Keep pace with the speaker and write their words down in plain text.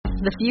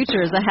The future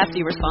is a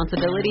hefty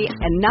responsibility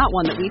and not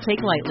one that we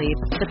take lightly.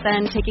 But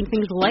then, taking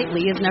things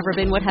lightly has never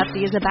been what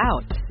Hefty is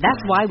about. That's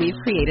why we've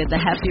created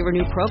the Hefty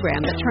Renew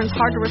program that turns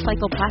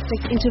hard-to-recycle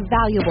plastics into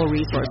valuable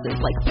resources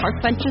like park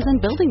benches and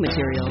building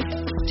materials.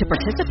 To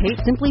participate,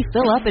 simply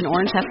fill up an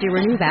orange Hefty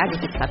Renew bag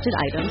with accepted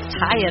items,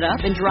 tie it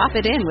up, and drop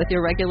it in with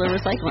your regular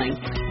recycling.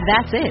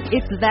 That's it.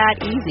 It's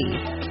that easy.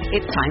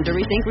 It's time to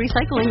rethink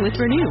recycling with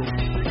Renew.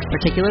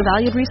 Particular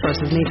valued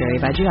resources may vary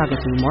by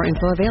geography. More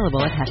info available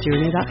at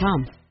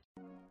heftyrenew.com.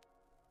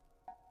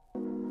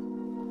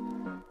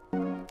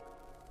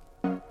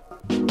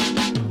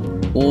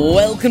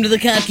 Welcome to the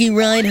Cocky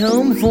Ride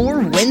Home for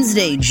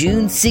Wednesday,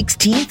 June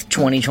 16th,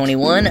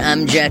 2021.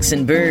 I'm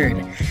Jackson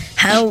Bird.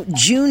 How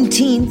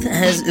Juneteenth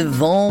has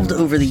evolved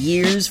over the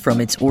years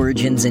from its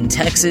origins in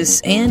Texas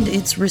and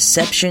its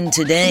reception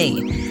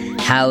today.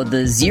 How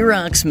the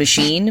Xerox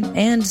machine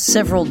and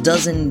several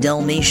dozen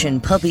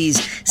Dalmatian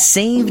puppies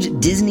saved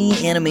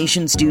Disney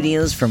Animation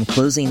Studios from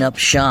closing up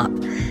shop.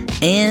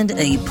 And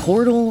a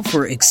portal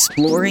for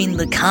exploring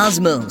the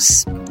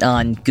cosmos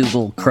on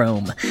Google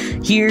Chrome.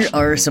 Here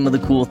are some of the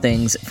cool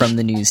things from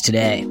the news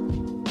today.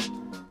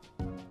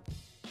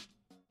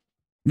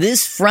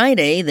 This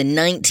Friday, the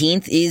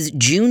 19th, is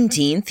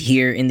Juneteenth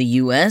here in the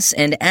U.S.,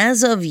 and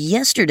as of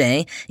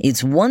yesterday,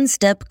 it's one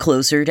step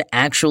closer to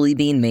actually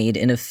being made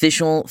an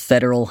official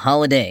federal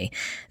holiday.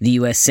 The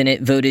U.S.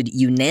 Senate voted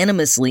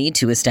unanimously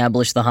to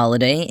establish the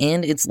holiday,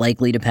 and it's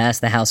likely to pass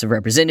the House of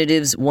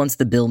Representatives once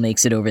the bill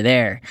makes it over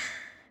there.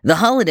 The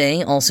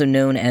holiday, also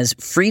known as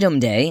Freedom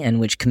Day,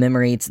 and which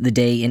commemorates the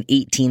day in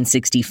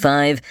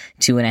 1865,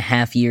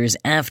 2.5 years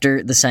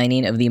after the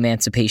signing of the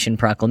Emancipation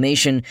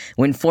Proclamation,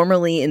 when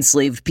formerly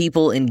enslaved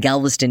people in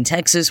Galveston,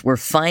 Texas were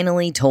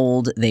finally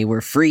told they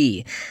were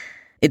free.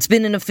 It's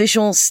been an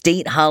official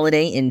state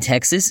holiday in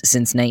Texas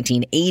since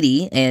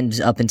 1980,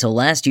 and up until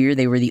last year,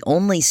 they were the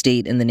only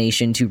state in the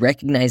nation to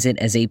recognize it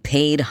as a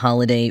paid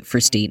holiday for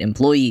state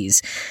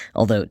employees.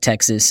 Although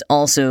Texas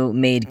also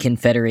made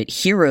Confederate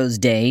Heroes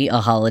Day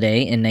a holiday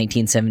in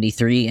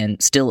 1973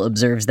 and still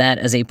observes that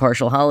as a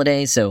partial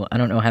holiday, so I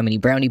don't know how many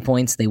brownie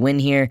points they win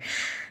here.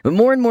 But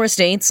more and more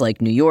states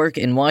like New York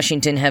and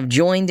Washington have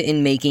joined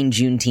in making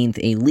Juneteenth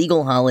a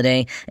legal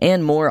holiday,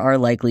 and more are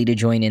likely to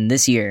join in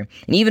this year.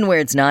 And even where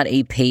it's not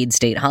a paid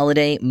state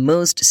holiday,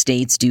 most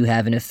states do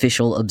have an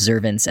official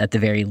observance at the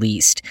very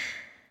least.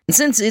 And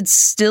since it's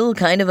still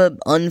kind of an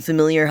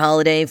unfamiliar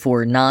holiday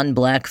for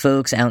non-black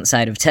folks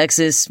outside of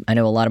Texas, I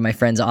know a lot of my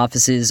friends'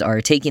 offices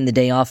are taking the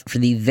day off for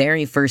the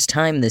very first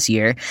time this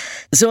year,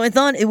 so I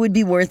thought it would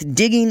be worth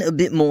digging a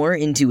bit more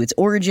into its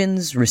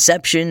origins,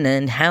 reception,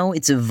 and how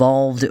it's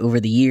evolved over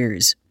the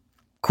years.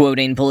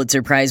 Quoting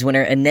Pulitzer Prize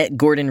winner Annette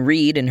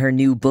Gordon-Reed in her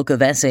new book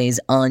of essays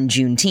on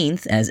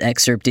Juneteenth, as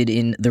excerpted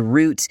in The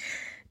Root,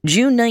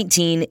 June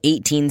 19,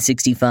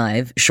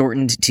 1865,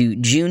 shortened to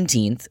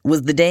Juneteenth,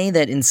 was the day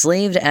that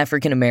enslaved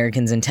African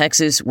Americans in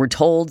Texas were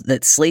told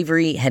that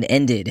slavery had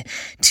ended,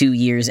 2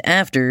 years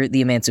after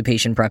the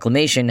Emancipation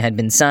Proclamation had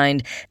been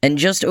signed, and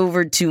just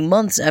over 2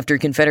 months after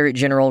Confederate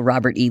General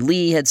Robert E.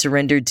 Lee had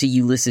surrendered to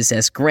Ulysses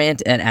S.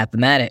 Grant at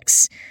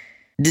Appomattox.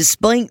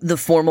 Despite the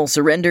formal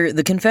surrender,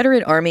 the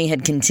Confederate Army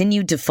had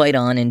continued to fight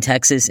on in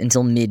Texas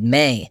until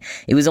mid-May.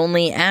 It was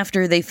only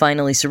after they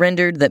finally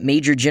surrendered that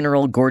Major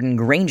General Gordon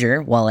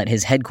Granger, while at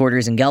his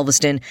headquarters in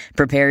Galveston,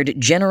 prepared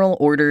General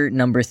Order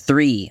No.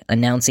 3,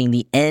 announcing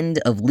the end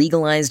of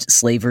legalized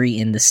slavery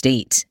in the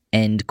state.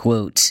 End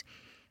quote.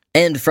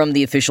 And from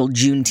the official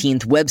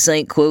Juneteenth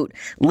website, quote,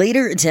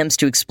 later attempts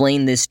to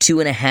explain this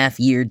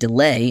 2.5-year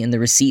delay in the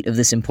receipt of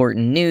this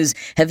important news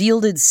have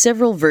yielded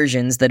several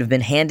versions that have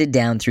been handed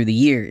down through the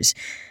years.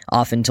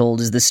 Often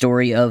told is the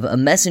story of a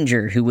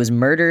messenger who was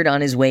murdered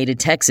on his way to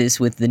Texas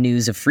with the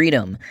news of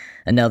freedom.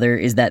 Another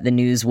is that the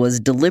news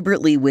was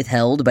deliberately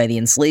withheld by the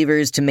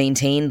enslavers to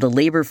maintain the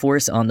labor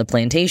force on the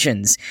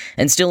plantations.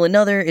 And still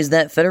another is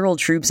that federal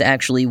troops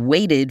actually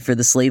waited for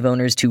the slave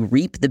owners to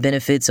reap the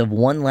benefits of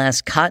one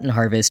last cotton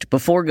harvest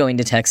before going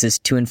to Texas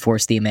to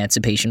enforce the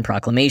Emancipation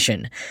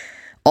Proclamation.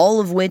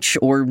 All of which,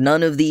 or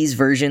none of these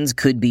versions,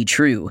 could be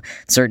true.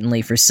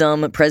 Certainly for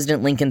some,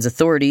 President Lincoln's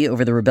authority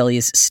over the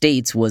rebellious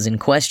states was in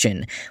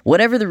question.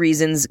 Whatever the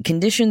reasons,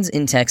 conditions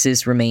in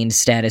Texas remained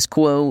status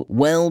quo,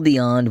 well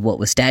beyond what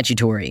was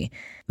statutory.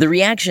 The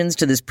reactions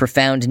to this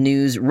profound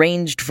news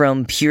ranged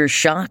from pure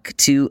shock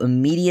to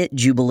immediate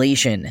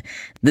jubilation.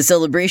 The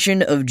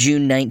celebration of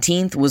June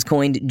 19th was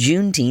coined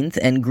Juneteenth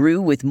and grew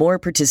with more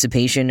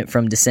participation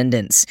from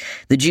descendants.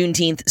 The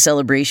Juneteenth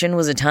celebration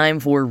was a time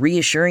for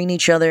reassuring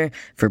each other,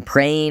 for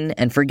praying,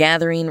 and for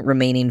gathering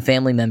remaining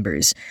family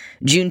members.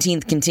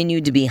 Juneteenth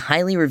continued to be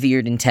highly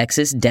revered in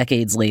Texas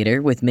decades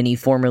later, with many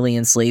formerly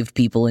enslaved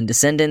people and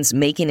descendants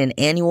making an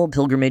annual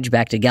pilgrimage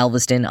back to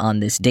Galveston on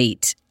this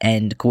date.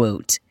 End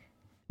quote.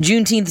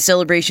 Juneteenth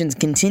celebrations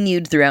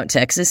continued throughout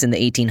Texas in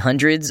the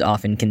 1800s,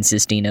 often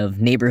consisting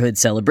of neighborhood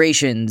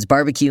celebrations,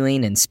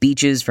 barbecuing, and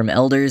speeches from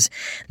elders.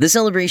 The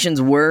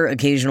celebrations were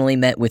occasionally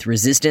met with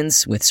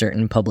resistance, with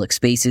certain public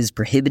spaces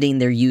prohibiting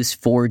their use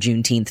for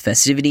Juneteenth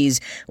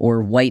festivities,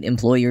 or white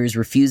employers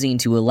refusing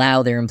to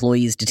allow their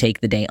employees to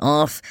take the day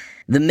off.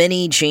 The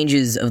many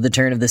changes of the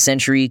turn of the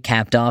century,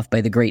 capped off by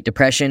the Great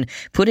Depression,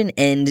 put an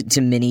end to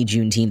many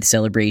Juneteenth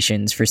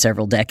celebrations for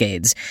several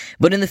decades.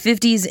 But in the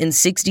 50s and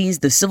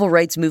 60s, the civil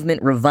rights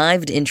movement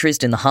revived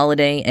interest in the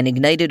holiday and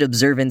ignited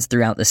observance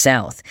throughout the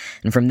South.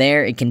 And from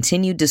there, it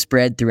continued to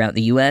spread throughout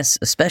the U.S.,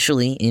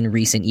 especially in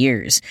recent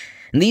years.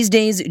 And these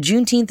days,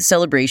 Juneteenth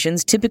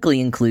celebrations typically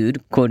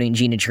include, quoting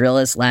Gina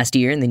Chirillis last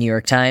year in the New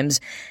York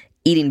Times,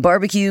 eating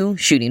barbecue,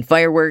 shooting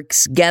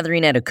fireworks,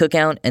 gathering at a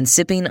cookout, and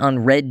sipping on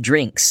red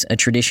drinks, a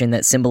tradition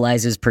that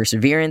symbolizes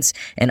perseverance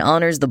and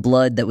honors the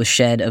blood that was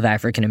shed of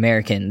African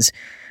Americans.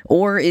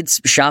 Or it's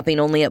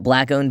shopping only at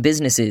Black-owned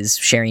businesses,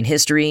 sharing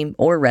history,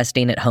 or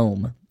resting at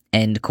home.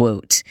 End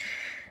quote.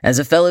 As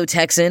a fellow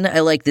Texan, I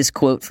like this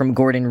quote from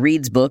Gordon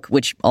Reed's book,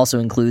 which also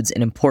includes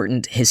an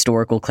important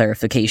historical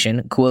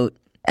clarification. Quote,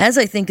 "As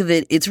I think of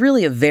it, it's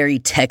really a very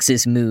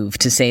Texas move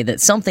to say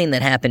that something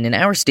that happened in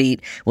our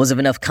state was of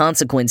enough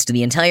consequence to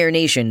the entire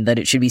nation that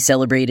it should be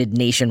celebrated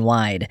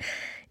nationwide.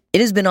 It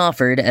has been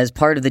offered as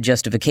part of the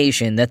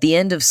justification that the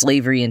end of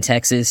slavery in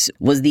Texas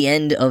was the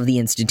end of the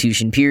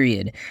institution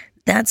period.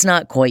 That's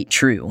not quite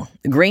true.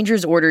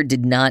 Granger's order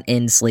did not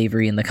end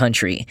slavery in the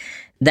country.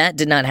 That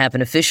did not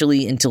happen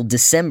officially until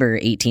December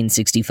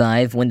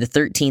 1865, when the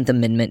 13th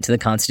Amendment to the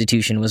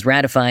Constitution was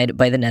ratified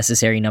by the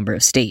necessary number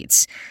of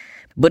states.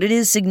 But it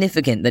is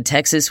significant that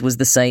Texas was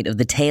the site of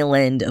the tail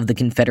end of the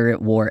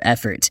Confederate War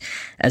effort.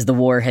 As the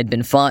war had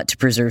been fought to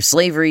preserve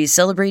slavery,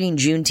 celebrating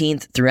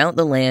Juneteenth throughout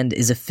the land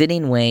is a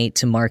fitting way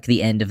to mark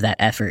the end of that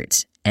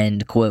effort."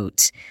 End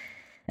quote.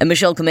 And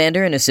Michelle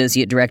Commander, an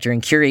associate director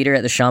and curator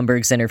at the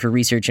Schomburg Center for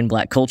Research in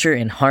Black Culture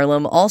in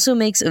Harlem, also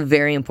makes a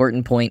very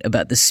important point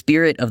about the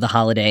spirit of the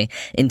holiday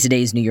in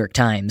today's New York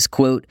Times.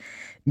 Quote,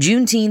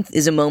 "Juneteenth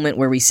is a moment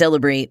where we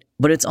celebrate,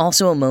 but it's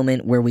also a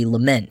moment where we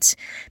lament,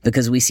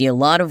 because we see a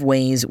lot of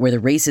ways where the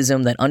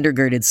racism that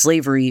undergirded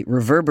slavery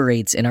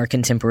reverberates in our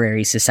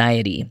contemporary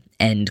society."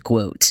 End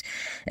quote.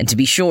 And to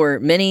be sure,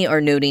 many are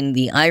noting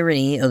the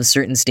irony of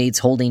certain states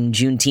holding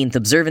Juneteenth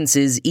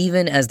observances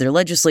even as their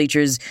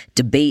legislatures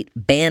debate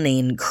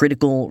banning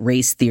critical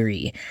race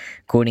theory.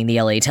 Quoting the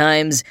LA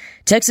Times,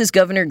 Texas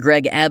Governor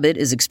Greg Abbott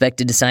is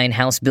expected to sign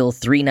House Bill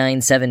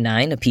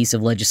 3979, a piece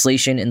of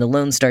legislation in the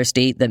Lone Star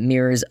State that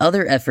mirrors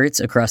other efforts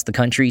across the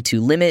country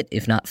to limit,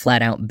 if not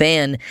flat out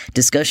ban,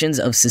 discussions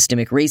of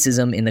systemic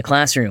racism in the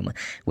classroom,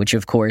 which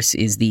of course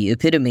is the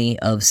epitome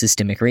of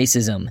systemic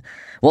racism.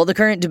 While the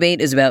current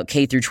debate is about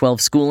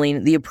K-12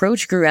 schooling, the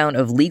approach grew out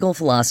of legal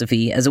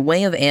philosophy as a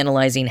way of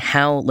analyzing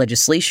how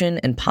legislation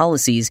and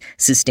policies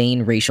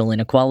sustain racial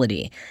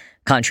inequality.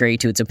 Contrary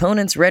to its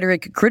opponents'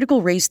 rhetoric,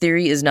 critical race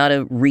theory is not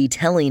a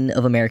retelling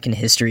of American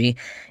history.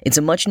 It's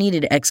a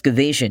much-needed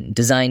excavation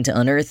designed to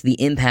unearth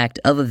the impact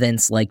of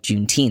events like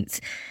Juneteenth.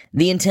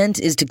 The intent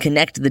is to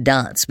connect the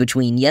dots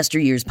between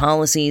yesteryear's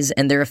policies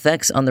and their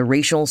effects on the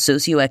racial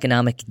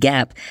socioeconomic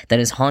gap that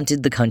has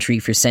haunted the country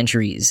for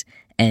centuries.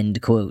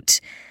 End quote.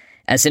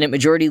 As Senate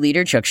Majority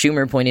Leader Chuck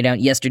Schumer pointed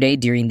out yesterday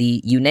during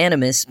the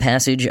unanimous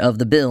passage of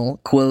the bill,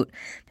 quote,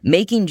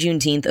 "Making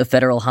Juneteenth a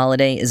federal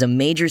holiday is a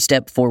major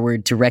step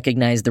forward to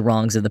recognize the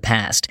wrongs of the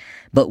past,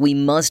 but we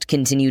must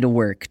continue to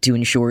work to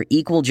ensure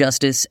equal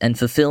justice and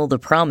fulfill the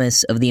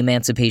promise of the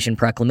Emancipation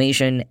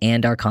Proclamation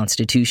and our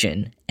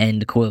Constitution."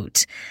 End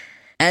quote.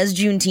 As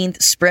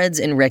Juneteenth spreads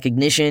in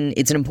recognition,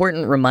 it's an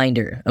important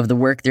reminder of the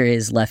work there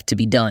is left to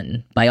be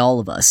done by all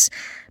of us.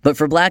 But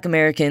for Black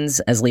Americans,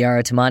 as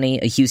Liara Tamani,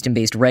 a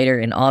Houston-based writer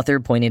and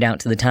author, pointed out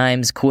to the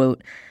Times,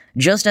 quote,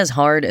 "Just as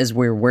hard as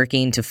we're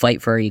working to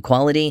fight for our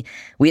equality,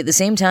 we at the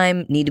same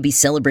time need to be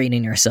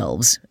celebrating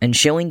ourselves and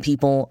showing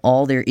people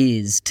all there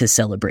is to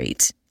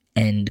celebrate."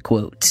 End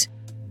quote.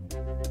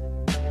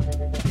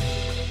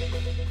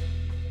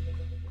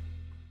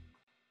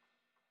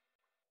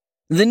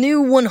 The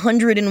new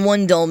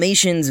 101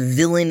 Dalmatians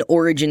villain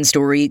origin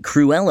story,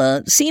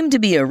 Cruella, seemed to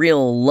be a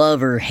real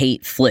love or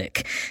hate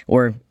flick,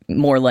 or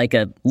more like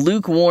a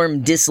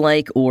lukewarm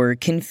dislike or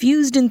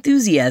confused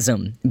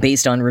enthusiasm,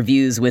 based on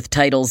reviews with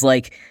titles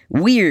like,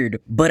 "Weird,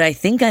 but I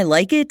think I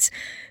like it."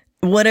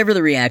 Whatever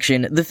the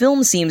reaction, the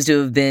film seems to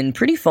have been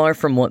pretty far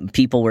from what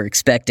people were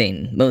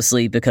expecting,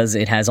 mostly because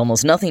it has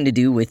almost nothing to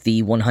do with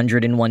the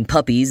 101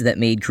 puppies that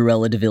made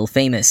Cruella de Vil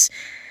famous.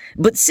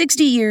 But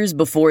 60 years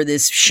before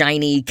this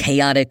shiny,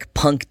 chaotic,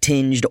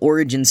 punk-tinged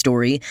origin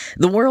story,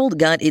 the world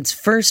got its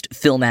first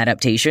film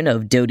adaptation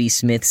of Dodie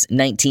Smith's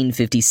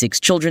 1956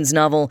 children's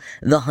novel,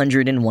 The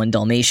 101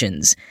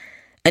 Dalmatians.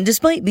 And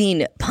despite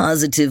being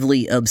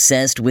positively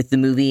obsessed with the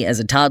movie as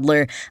a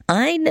toddler,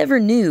 I never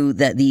knew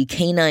that the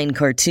canine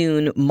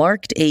cartoon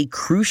marked a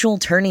crucial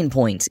turning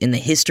point in the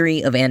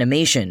history of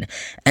animation,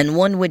 and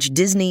one which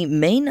Disney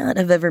may not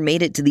have ever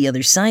made it to the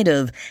other side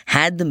of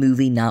had the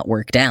movie not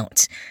worked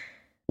out.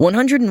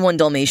 101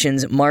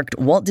 Dalmatians marked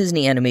Walt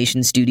Disney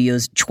Animation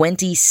Studios'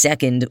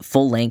 22nd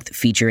full-length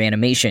feature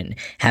animation,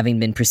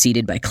 having been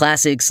preceded by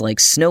classics like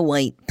Snow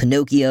White,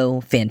 Pinocchio,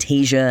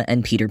 Fantasia,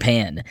 and Peter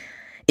Pan.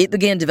 It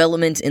began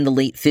development in the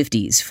late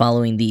 50s,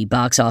 following the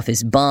box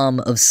office bomb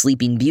of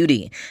Sleeping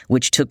Beauty,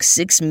 which took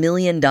 $6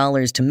 million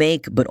to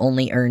make but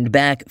only earned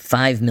back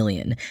 $5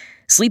 million.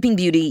 Sleeping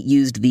Beauty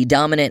used the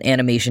dominant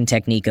animation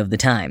technique of the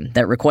time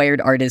that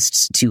required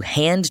artists to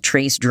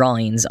hand-trace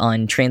drawings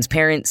on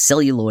transparent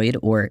celluloid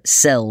or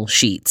cell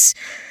sheets.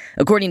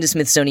 According to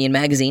Smithsonian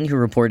Magazine, who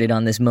reported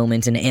on this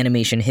moment in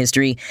animation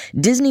history,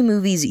 Disney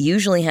movies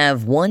usually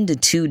have 1 to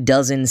 2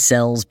 dozen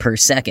cells per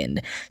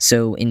second.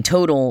 So in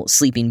total,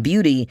 Sleeping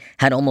Beauty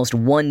had almost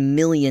 1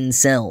 million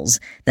cells.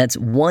 That's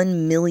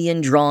 1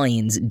 million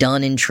drawings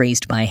done and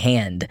traced by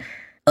hand.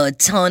 A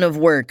ton of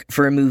work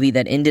for a movie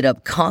that ended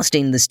up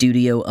costing the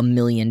studio $1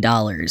 million.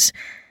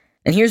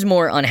 And here's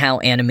more on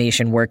how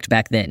animation worked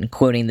back then,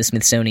 quoting the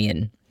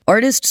Smithsonian.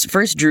 Artists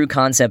first drew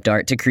concept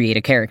art to create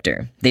a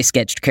character. They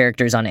sketched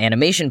characters on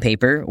animation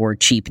paper, or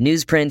cheap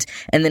newsprint,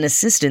 and then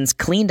assistants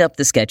cleaned up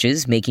the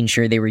sketches, making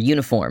sure they were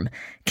uniform.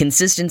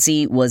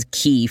 Consistency was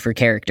key for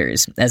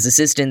characters, as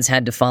assistants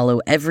had to follow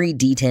every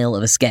detail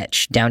of a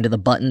sketch, down to the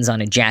buttons on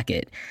a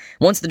jacket.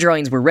 Once the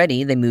drawings were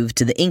ready, they moved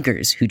to the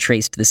inkers, who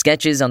traced the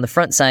sketches on the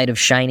front side of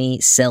shiny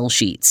cell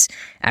sheets.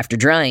 After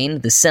drying,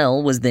 the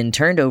cell was then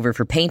turned over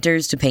for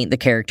painters to paint the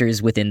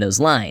characters within those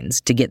lines,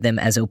 to get them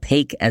as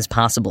opaque as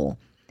possible.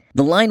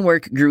 The line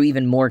work grew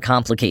even more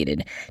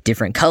complicated.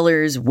 Different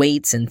colors,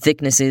 weights, and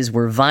thicknesses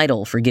were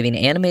vital for giving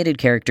animated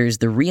characters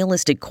the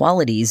realistic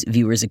qualities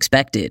viewers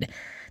expected.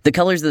 The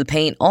colors of the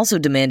paint also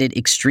demanded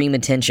extreme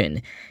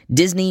attention.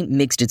 Disney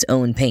mixed its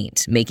own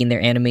paint, making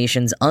their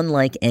animations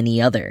unlike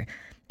any other.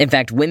 In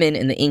fact, women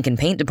in the ink and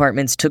paint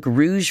departments took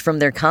rouge from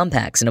their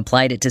compacts and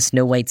applied it to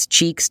Snow White's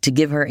cheeks to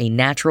give her a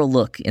natural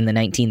look in the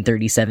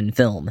 1937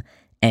 film.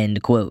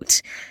 End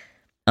quote.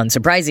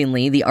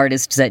 Unsurprisingly, the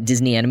artists at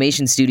Disney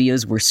Animation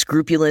Studios were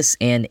scrupulous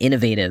and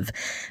innovative.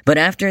 But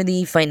after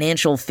the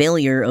financial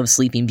failure of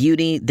Sleeping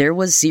Beauty, there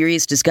was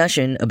serious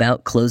discussion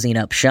about closing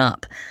up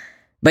shop.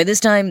 By this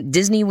time,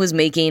 Disney was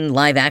making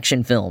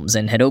live-action films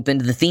and had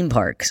opened the theme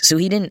park, so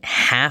he didn't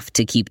have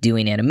to keep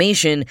doing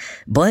animation,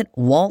 but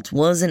Walt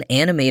was an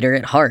animator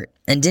at heart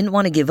and didn't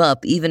want to give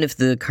up even if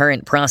the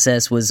current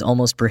process was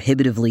almost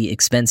prohibitively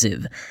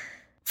expensive.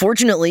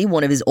 Fortunately,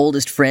 one of his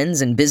oldest friends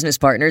and business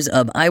partners,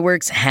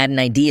 iWorks, had an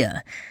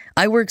idea.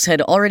 iWorks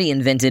had already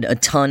invented a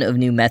ton of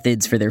new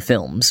methods for their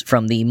films,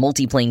 from the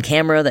multiplane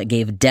camera that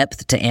gave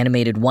depth to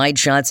animated wide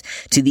shots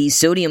to the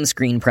sodium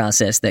screen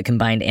process that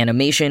combined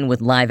animation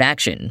with live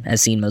action,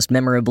 as seen most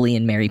memorably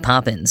in Mary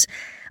Poppins.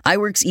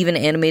 iWorks even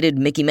animated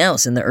Mickey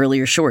Mouse in the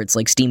earlier shorts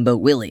like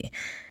Steamboat Willie.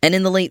 And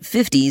in the late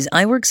 50s,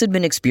 iWorks had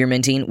been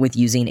experimenting with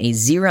using a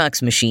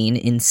Xerox machine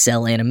in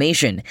cell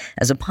animation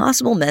as a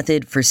possible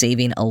method for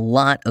saving a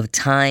lot of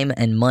time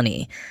and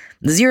money.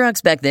 The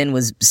Xerox back then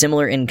was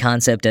similar in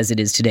concept as it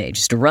is today,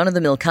 just a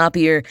run-of-the-mill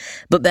copier,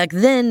 but back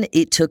then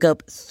it took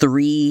up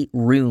 3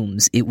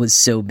 rooms. It was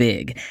so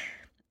big.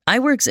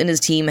 iWorks and his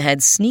team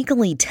had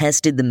sneakily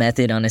tested the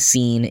method on a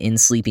scene in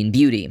Sleeping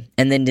Beauty,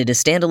 and then did a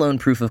standalone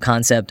proof of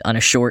concept on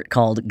a short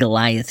called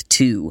Goliath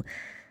 2.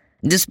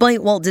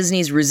 Despite Walt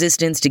Disney's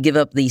resistance to give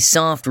up the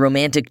soft,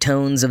 romantic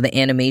tones of the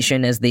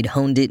animation as they'd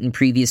honed it in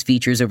previous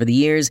features over the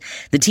years,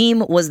 the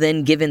team was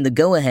then given the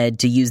go-ahead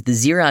to use the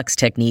Xerox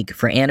technique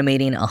for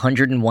animating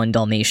 101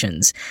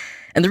 Dalmatians.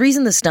 And the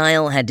reason the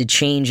style had to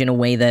change in a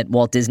way that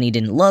Walt Disney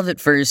didn't love at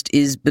first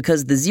is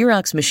because the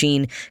Xerox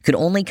machine could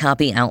only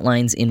copy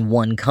outlines in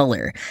one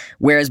color,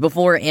 whereas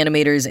before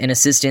animators and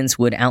assistants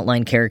would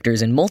outline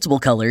characters in multiple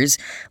colors,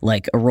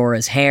 like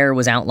Aurora's hair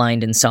was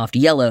outlined in soft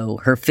yellow,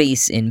 her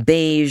face in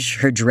beige,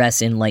 her dress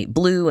in light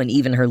blue, and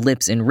even her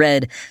lips in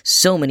red,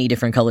 so many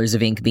different colors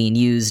of ink being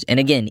used,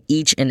 and again,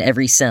 each and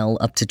every cell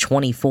up to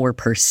 24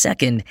 per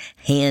second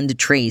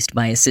hand-traced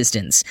by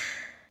assistants.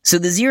 So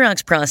the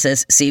Xerox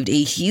process saved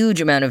a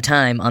huge amount of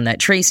time on that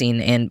tracing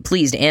and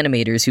pleased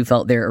animators who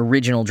felt their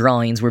original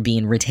drawings were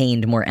being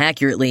retained more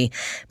accurately,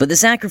 but the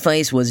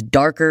sacrifice was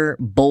darker,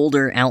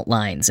 bolder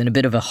outlines and a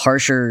bit of a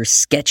harsher,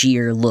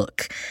 sketchier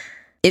look.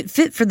 It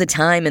fit for the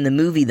time in the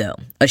movie, though,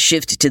 a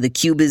shift to the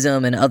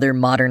cubism and other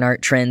modern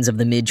art trends of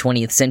the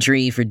mid-20th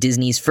century for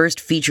Disney's first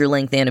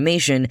feature-length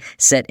animation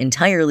set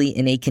entirely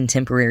in a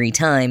contemporary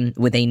time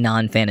with a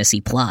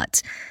non-fantasy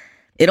plot.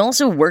 It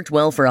also worked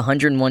well for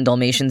 101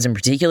 Dalmatians in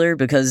particular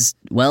because,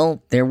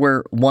 well, there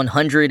were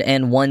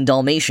 101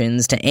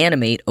 Dalmatians to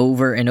animate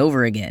over and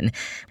over again.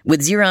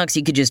 With Xerox,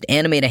 you could just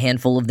animate a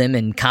handful of them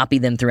and copy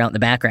them throughout the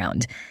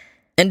background.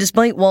 And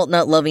despite Walt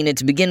not loving it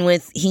to begin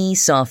with, he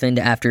softened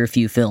after a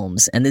few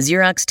films, and the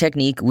Xerox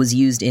technique was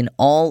used in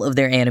all of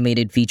their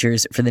animated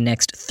features for the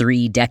next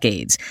 3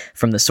 decades,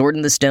 from The Sword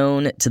in the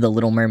Stone to The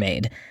Little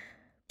Mermaid.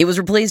 It was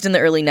replaced in the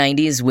early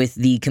 90s with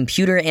the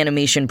Computer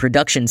Animation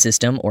Production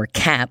System, or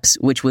CAPS,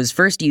 which was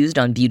first used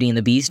on Beauty and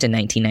the Beast in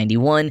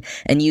 1991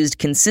 and used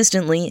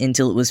consistently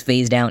until it was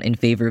phased out in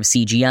favor of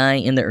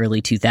CGI in the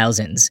early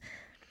 2000s.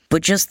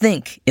 But just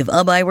think, if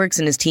Ub Iwerks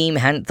and his team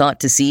hadn't thought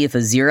to see if a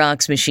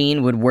Xerox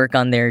machine would work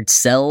on their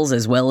cells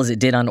as well as it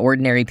did on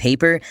ordinary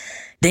paper,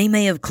 they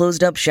may have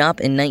closed up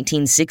shop in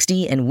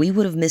 1960 and we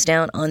would have missed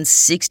out on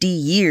 60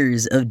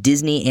 years of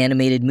Disney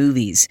animated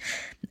movies.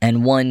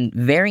 And one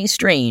very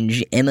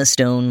strange Emma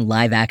Stone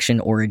live-action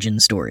origin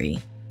story.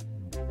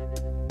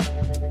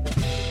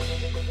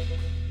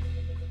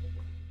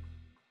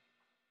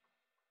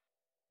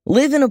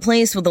 Live in a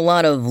place with a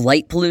lot of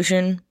light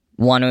pollution?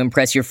 Want to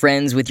impress your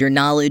friends with your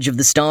knowledge of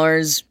the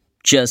stars?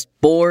 Just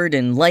bored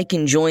and like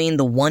enjoying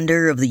the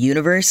wonder of the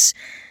universe?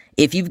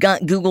 If you've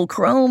got Google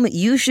Chrome,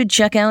 you should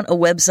check out a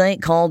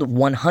website called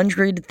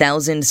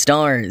 100,000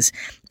 Stars.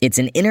 It's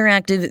an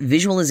interactive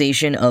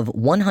visualization of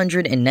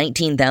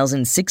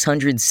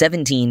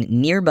 119,617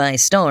 nearby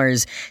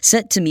stars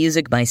set to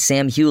music by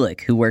Sam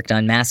Hulick, who worked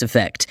on Mass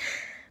Effect.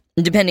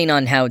 Depending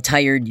on how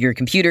tired your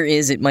computer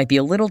is, it might be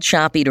a little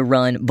choppy to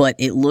run, but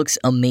it looks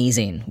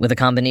amazing, with a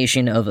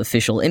combination of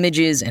official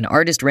images and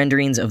artist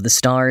renderings of the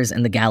stars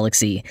and the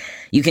galaxy.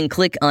 You can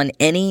click on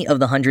any of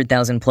the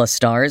 100,000 plus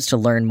stars to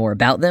learn more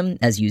about them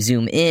as you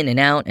zoom in and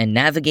out and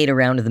navigate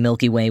around the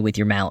Milky Way with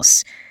your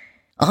mouse.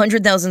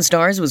 100,000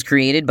 Stars was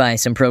created by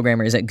some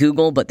programmers at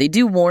Google, but they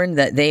do warn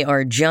that they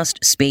are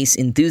just space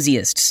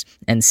enthusiasts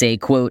and say,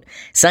 quote,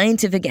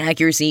 "Scientific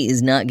accuracy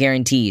is not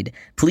guaranteed.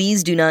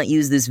 Please do not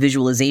use this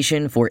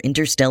visualization for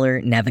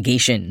interstellar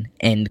navigation,"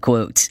 end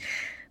quote.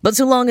 But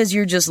so long as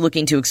you're just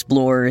looking to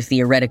explore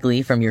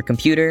theoretically from your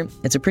computer,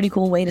 it's a pretty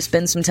cool way to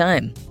spend some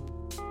time.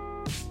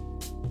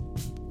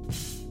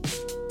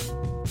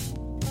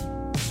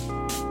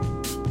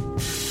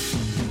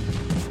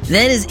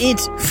 That is it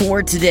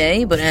for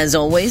today, but as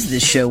always,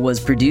 this show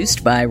was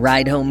produced by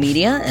Ride Home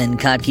Media and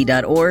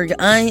Kottke.org.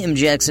 I am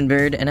Jackson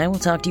Bird, and I will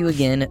talk to you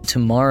again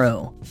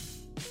tomorrow.